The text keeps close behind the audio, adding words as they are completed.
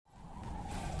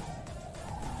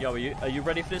Yo, are you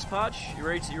ready for this patch? You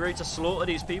ready to slaughter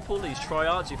these people, these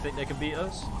tryhards? You think they can beat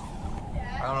us?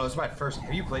 I don't know. This is my first.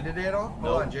 Have you played today at all? No.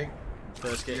 Hold on, Jake.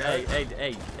 First game.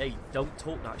 Hey! Don't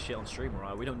talk that shit on stream,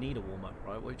 alright? We don't need a warm up,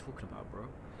 right? What are you talking about, bro?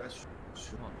 That's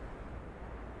true. Come on.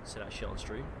 Say that shit on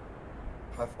stream.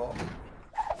 My fault.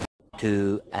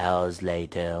 2 hours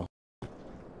later.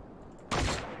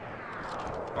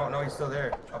 Oh no, he's still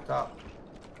there, up top.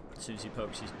 As soon as he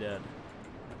pokes, he's dead.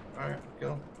 All right, kill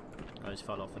him. I just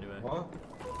fell off anyway. What?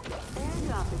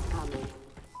 Airdrop is coming.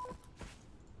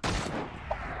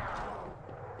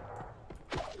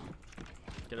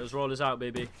 Get those rollers out,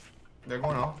 baby. They're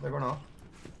going off. They're going off.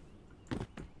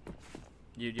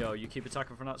 You keep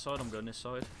attacking from that side. I'm going this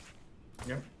side.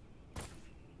 Yep.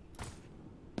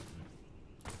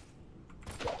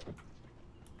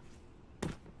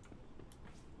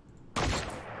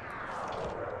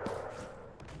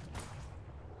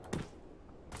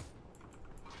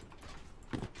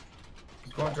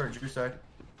 He's going to our juice side.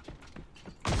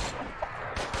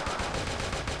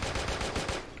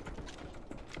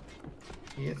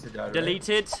 He hits it out.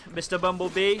 Deleted, Mr.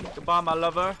 Bumblebee. Goodbye, my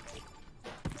lover.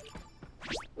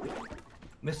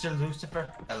 Mr. Lucifer.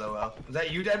 LOL. Was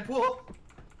that you, Deadpool?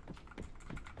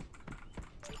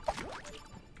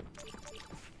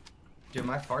 Dude,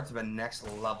 my farts have been next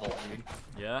level, dude.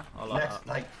 Yeah, I like that.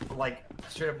 Like,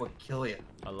 straight up would kill you.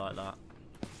 I like that.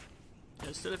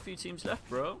 There's still a few teams left,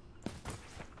 bro.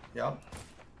 Yep.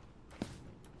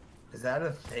 Is that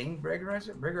a thing, Brigger?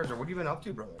 What have you been up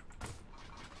to, brother?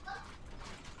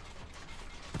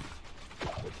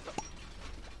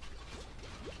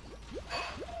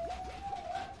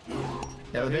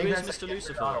 Yeah, Who is Mr.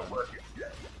 Lucifer?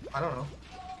 I don't know.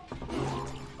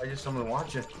 I just someone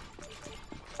watching.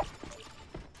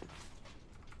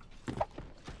 Do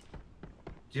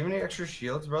you have any extra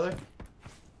shields, brother?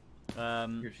 Yeah.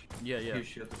 Here's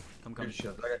shields. Come. Here's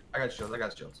shields. I got shields. I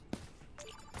got shields.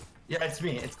 Yeah, it's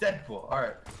me. It's Deadpool. All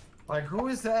right. Like, who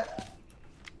is that?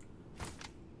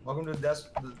 Welcome to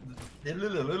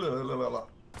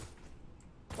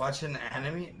watching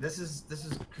anime. This is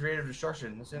creative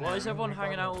destruction. Why is everyone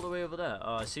hanging out all the way over there?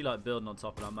 Oh, I see like building on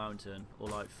top of that mountain or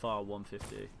like far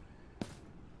 150.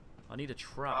 I need a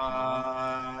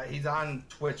trap. He's on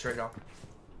Twitch right now.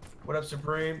 What up,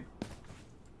 Supreme?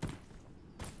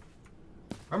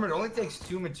 Remember, it only takes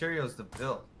 2 materials to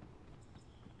build.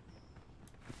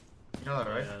 You know that,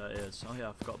 right? Yeah, that is. Oh yeah,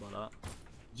 I forgot about that.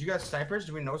 Did you guys snipers?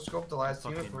 Did we no scope the last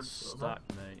team? Fucking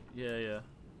stacked, mate. Yeah.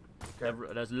 Okay.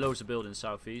 There's loads of buildings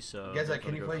southeast, so... You guys,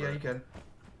 can you play? Yeah, you can. Do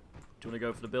you want to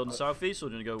go for the building southeast, or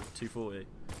do you want to go 240?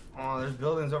 Oh, there's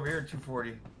buildings over here at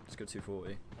 240. Let's go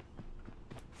 240.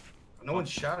 No one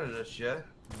shot at us yet.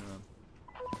 Yeah.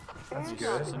 That's good.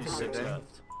 There's only 6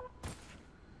 left.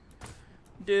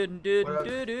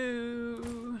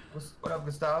 What up,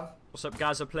 Gustav? What's up,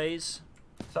 Gaza Plays?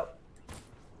 What's up?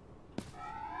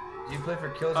 Do you play for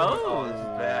kills? Oh, this is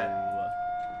bad.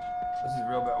 This is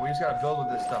real bad. We just gotta build with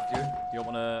this stuff, dude. You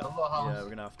wanna? Yeah, we're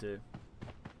gonna have to.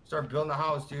 Start building the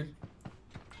house, dude.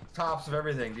 Tops of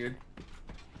everything, dude.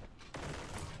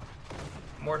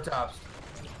 More tops.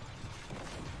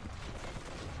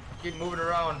 Keep moving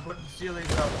around, putting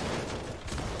ceilings up.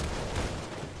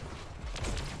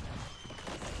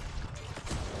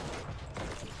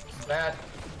 This is bad.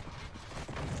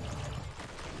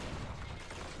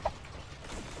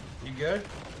 You good?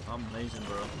 I'm amazing,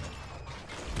 bro.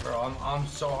 Bro, I'm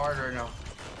so hard right now.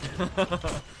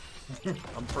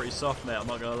 I'm pretty soft, mate. I'm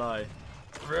not gonna lie.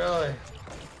 Really?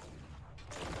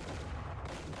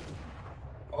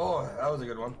 Oh, that was a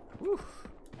good one. Woo.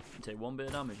 Take 1 bit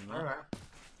of damage, man. Alright.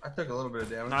 I took a little bit of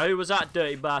damage. Now, who was that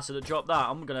dirty bastard that dropped that?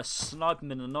 I'm gonna snipe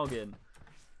him in the noggin.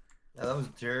 Yeah, that was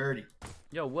dirty.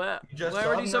 Yo, where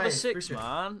are these other 6,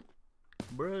 man?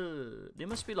 Bruh, they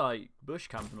must be like bush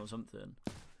camping or something.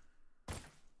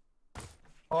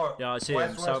 Oh, yeah, I see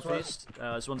him. Southeast.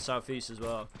 There's one southeast as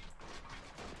well.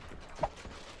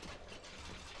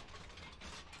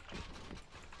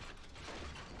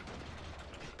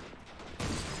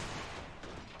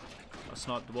 I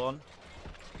sniped one.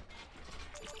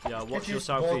 Yeah, watch your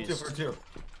southeast.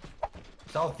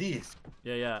 Southeast?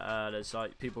 Yeah, there's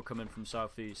like people coming from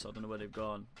southeast. I don't know where they've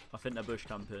gone. I think they're bush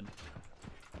camping.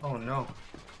 Oh no.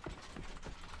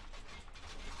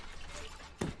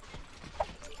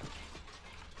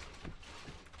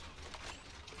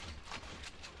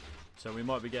 So we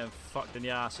might be getting fucked in the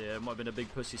ass here. It might have been a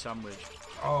big pussy sandwich.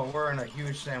 Oh, we're in a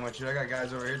huge sandwich. Dude, I got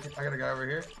guys over here. I got a guy over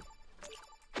here.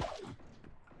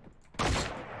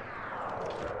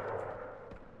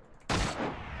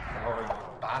 Oh, you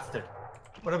bastard.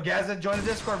 What up, guys? Join the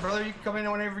Discord, brother. You can come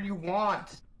in whenever you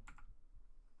want.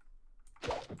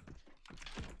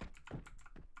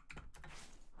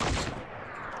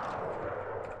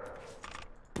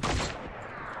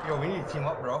 Yo, we need to team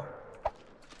up, bro.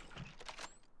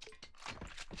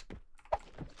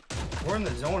 We're in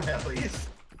the zone at least.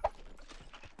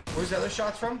 Where's the other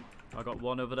shots from? I got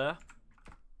one over there.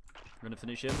 I'm gonna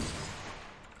finish him.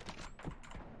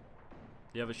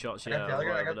 The other shots, yeah, I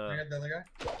right got over there. the other guy.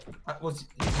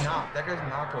 He's knocked. That guy's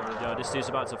knocked over there. Yo, this dude's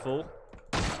about to fall.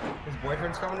 His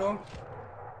boyfriend's coming to him.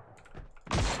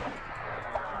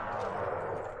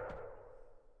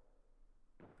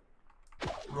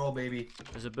 Roll, baby.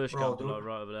 There's a bush Roll, camp dude.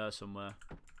 right over there somewhere.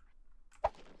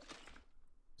 What's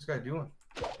this guy doing?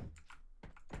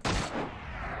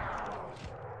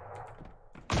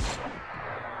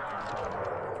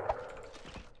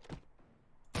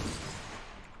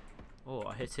 Oh,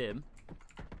 I hit him.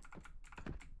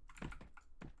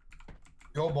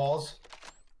 Go balls.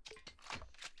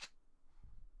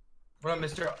 What up,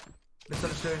 Mr.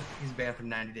 Misunderstood? He's banned for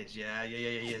 90 days. Yeah, he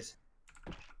is.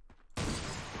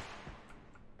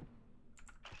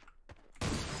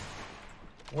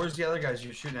 Where's the other guys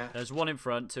you're shooting at? There's one in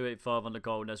front, 285 on the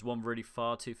goal, and there's one really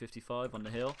far, 255 on the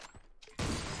hill.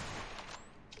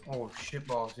 Oh, shit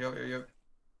balls. Yep.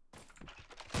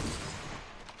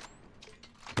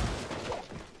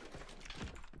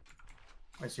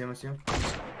 I see him.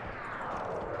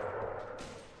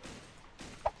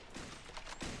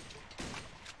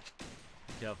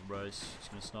 Careful, bro. He's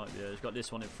gonna snipe you. He's got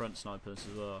this one in front, snipers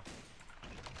as well.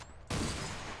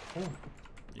 Ooh.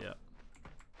 Yeah.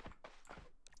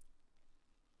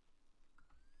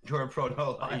 Jordan Pro,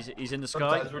 no lie. He's in the sky.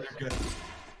 Sometimes we're good. What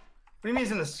do you mean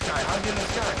he's in the sky? How's he in the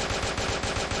sky?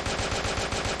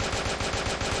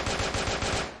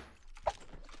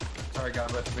 Sorry,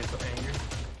 God, but I'm so angry.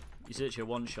 He's literally a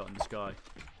one shot in the sky.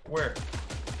 Where?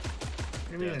 What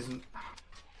do you mean Yes. he's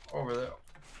over there?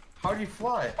 How do you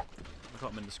fly? I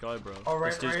got him in the sky, bro. Oh,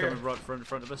 right, this dude's right coming here. right in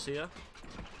front of us here.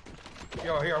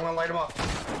 Yo, here, I'm gonna light him up.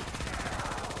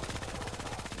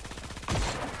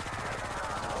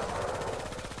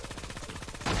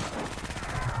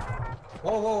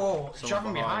 Whoa. Someone Shove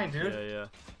him behind, dude. Yeah.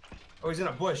 Oh, he's in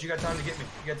a bush. You got time to get me.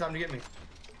 You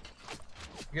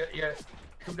got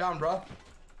come down, bro.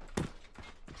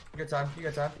 You got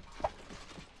time.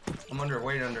 I'm under,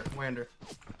 way under.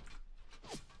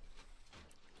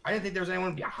 I didn't think there was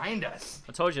anyone behind us.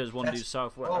 I told you there's one dude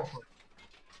southwest. Oh.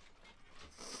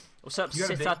 What's up, You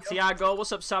got a big Santiago?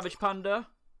 What's up, Savage Panda?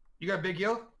 You got a big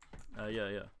heal?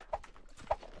 Yeah.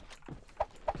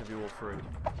 Give you all three.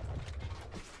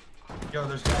 Yo,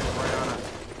 there's guys right on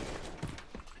us.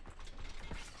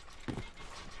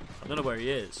 I don't know where he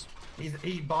is.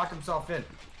 He blocked himself in.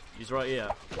 He's right here.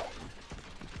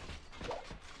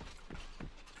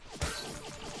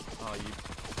 Oh, you.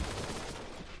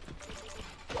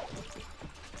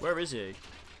 Where is he?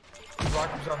 He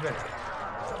blocked himself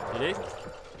in. Did he?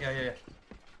 Yeah.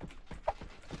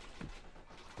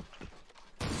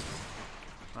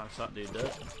 That's that dude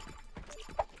dead.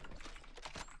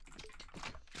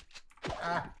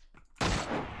 Ah.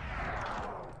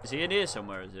 Is he in here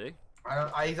somewhere, is he?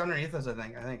 He's underneath us, I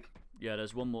think. Yeah,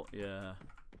 there's one more. Yeah.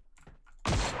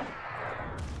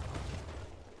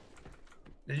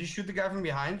 Did you shoot the guy from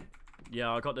behind?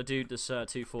 Yeah, I got the dude that's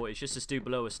 240. It's just this dude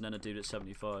below us and then a dude at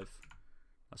 75.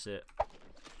 That's it.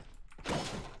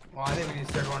 Well, I think we need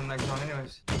to start going to the next one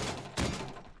anyways.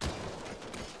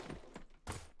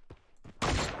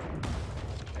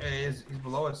 Hey, he's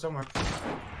below us somewhere.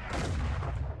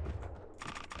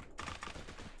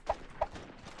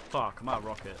 Fuck, I'm out of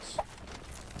rockets.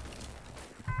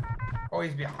 Oh,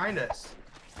 he's behind us.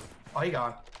 Oh, he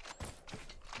gone.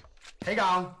 Hey,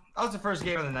 gone. That was the first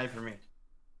game of the night for me.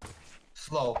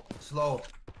 Slow. Oh,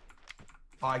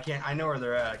 I can't. I know where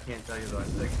they're at. I can't tell you though.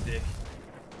 It's like a dick.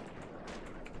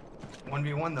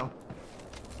 1v1 though.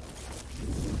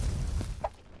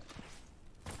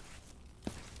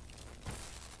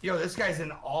 Yo, this guy's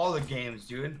in all the games,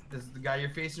 dude. This is the guy you're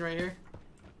facing right here.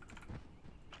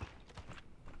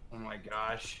 Oh my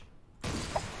gosh.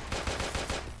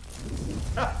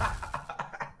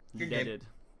 Good game. Deaded.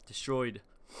 Destroyed.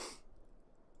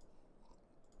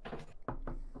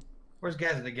 Where's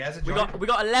Gaz? The Gaz? We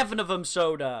got 11 of them,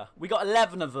 Soda. We got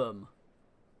 11 of them.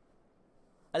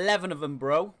 11 of them,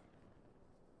 bro.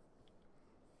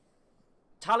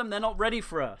 Tell them they're not ready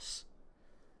for us.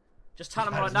 Just tell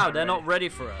them right now, they're not ready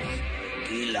for us.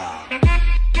 Gila.